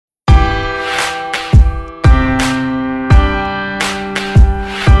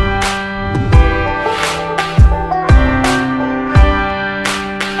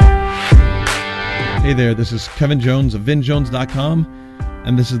Hey there, this is Kevin Jones of vinjones.com,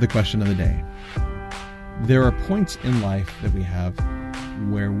 and this is the question of the day. There are points in life that we have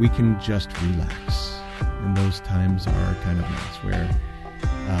where we can just relax, and those times are kind of nice, where,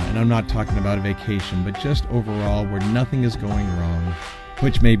 and I'm not talking about a vacation, but just overall where nothing is going wrong,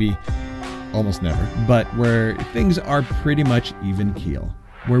 which may be almost never, but where things are pretty much even keel,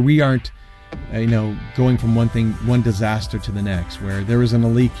 where we aren't going from one disaster to the next, where there isn't a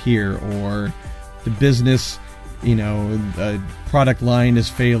leak here, or the business, the product line is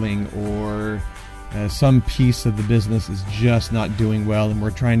failing, or some piece of the business is just not doing well, and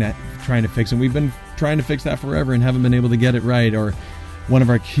we're trying to fix it. We've been trying to fix that forever and haven't been able to get it right, or one of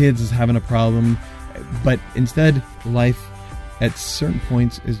our kids is having a problem, but instead, life at certain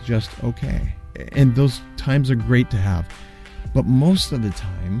points is just okay. And those times are great to have. But most of the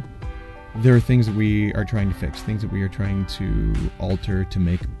time, there are things that we are trying to fix, things that we are trying to alter to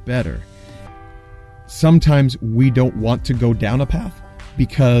make better. Sometimes we don't want to go down a path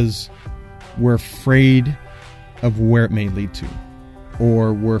because we're afraid of where it may lead to,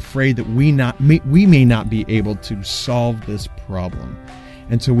 or we're afraid that we may not be able to solve this problem.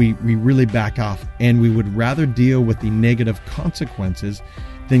 And so we really back off, and we would rather deal with the negative consequences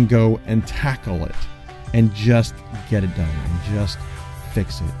than go and tackle it and just get it done and just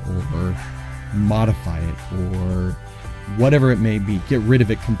fix it or modify it or whatever it may be. Get rid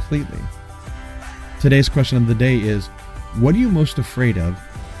of it completely. Today's question of the day is, what are you most afraid of,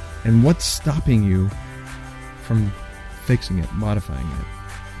 and what's stopping you from fixing it, modifying it,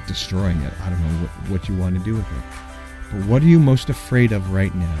 destroying it? I don't know what you want to do with it. But what are you most afraid of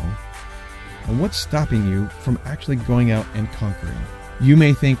right now? And what's stopping you from actually going out and conquering? You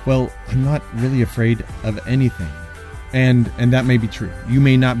may think, well, I'm not really afraid of anything. And that may be true. You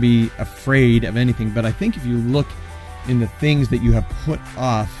may not be afraid of anything, but I think if you look in the things that you have put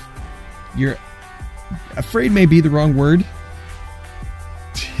off, afraid may be the wrong word.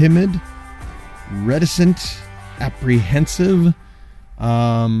 Timid, reticent, apprehensive.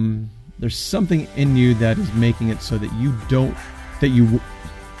 There's something in you that is making it so that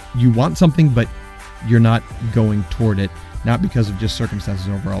you want something, but you're not going toward it, not because of just circumstances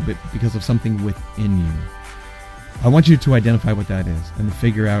overall, but because of something within you. I want you to identify what that is and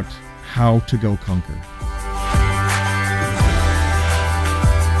figure out how to go conquer.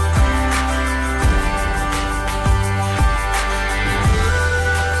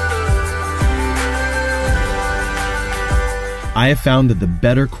 I have found that the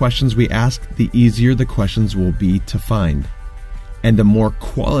better questions we ask, the easier the questions will be to find, and the more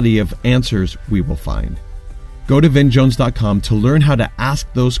quality of answers we will find. Go to vinjones.com to learn how to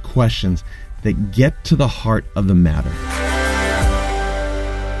ask those questions that get to the heart of the matter.